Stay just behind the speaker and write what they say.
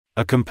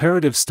A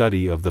comparative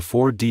study of the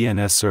 4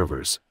 DNS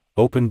servers,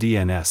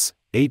 OpenDNS,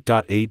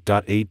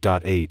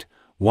 8.8.8.8,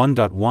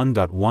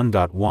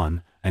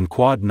 1.1.1.1, and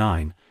Quad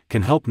 9,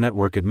 can help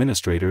network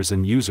administrators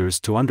and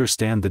users to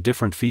understand the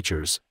different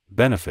features,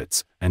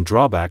 benefits, and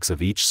drawbacks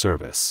of each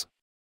service.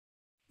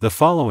 The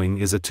following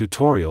is a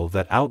tutorial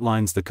that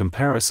outlines the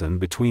comparison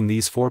between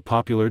these 4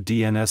 popular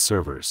DNS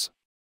servers.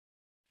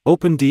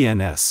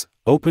 OpenDNS.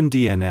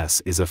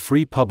 OpenDNS is a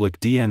free public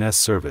DNS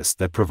service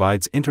that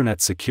provides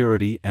internet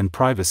security and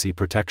privacy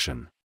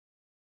protection.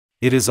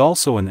 It is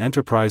also an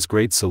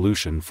enterprise-grade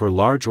solution for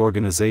large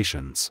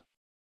organizations.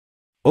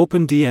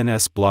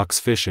 OpenDNS blocks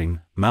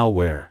phishing,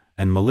 malware,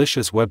 and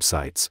malicious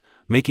websites,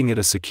 making it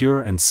a secure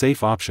and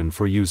safe option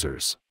for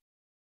users.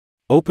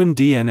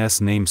 OpenDNS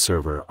name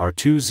server are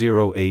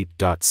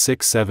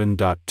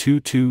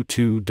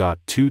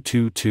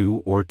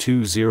 208.67.222.222 or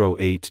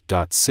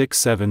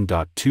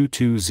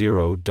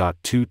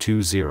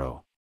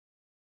 208.67.220.220.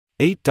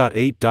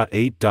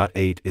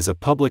 8.8.8.8 is a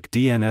public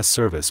DNS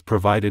service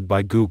provided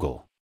by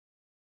Google.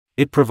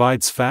 It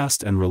provides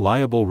fast and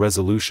reliable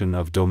resolution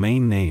of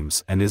domain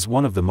names and is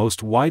one of the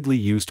most widely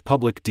used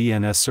public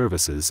DNS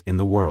services in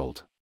the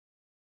world.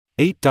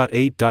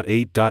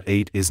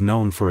 8.8.8.8 is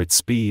known for its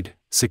speed,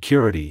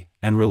 security,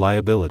 and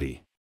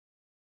reliability.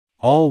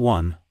 All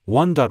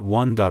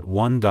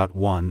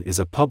 1.1.1.1 is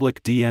a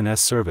public DNS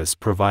service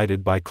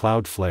provided by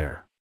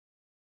Cloudflare.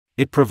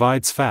 It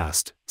provides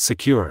fast,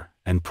 secure,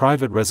 and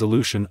private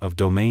resolution of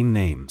domain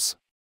names.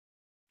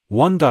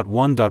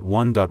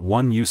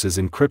 1.1.1.1 uses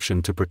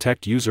encryption to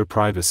protect user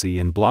privacy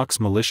and blocks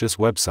malicious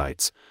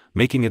websites,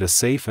 making it a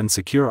safe and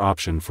secure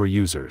option for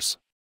users.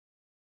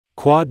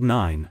 Quad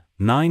 9.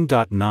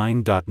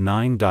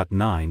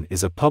 9.9.9.9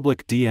 is a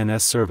public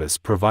DNS service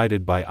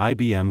provided by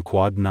IBM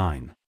Quad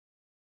 9.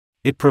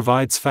 It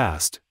provides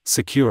fast,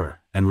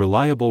 secure, and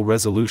reliable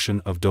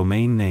resolution of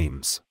domain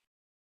names.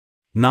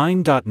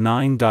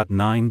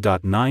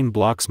 9.9.9.9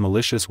 blocks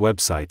malicious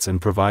websites and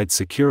provides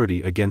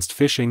security against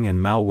phishing and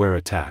malware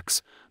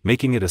attacks,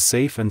 making it a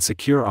safe and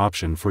secure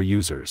option for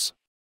users.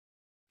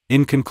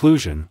 In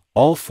conclusion,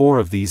 all 4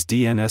 of these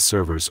DNS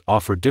servers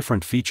offer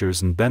different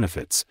features and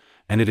benefits,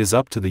 and it is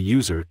up to the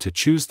user to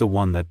choose the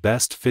one that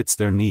best fits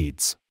their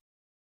needs.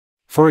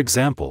 For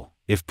example,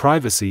 if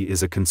privacy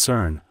is a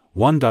concern,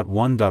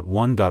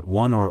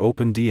 1.1.1.1 or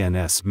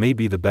OpenDNS may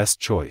be the best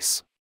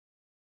choice.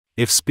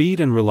 If speed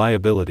and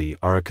reliability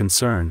are a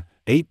concern,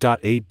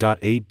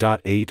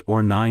 8.8.8.8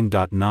 or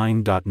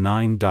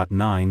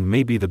 9.9.9.9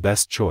 may be the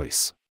best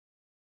choice.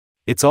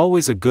 It's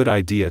always a good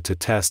idea to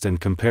test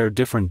and compare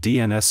different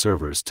DNS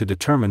servers to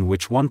determine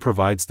which one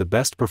provides the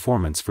best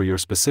performance for your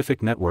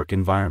specific network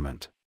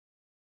environment.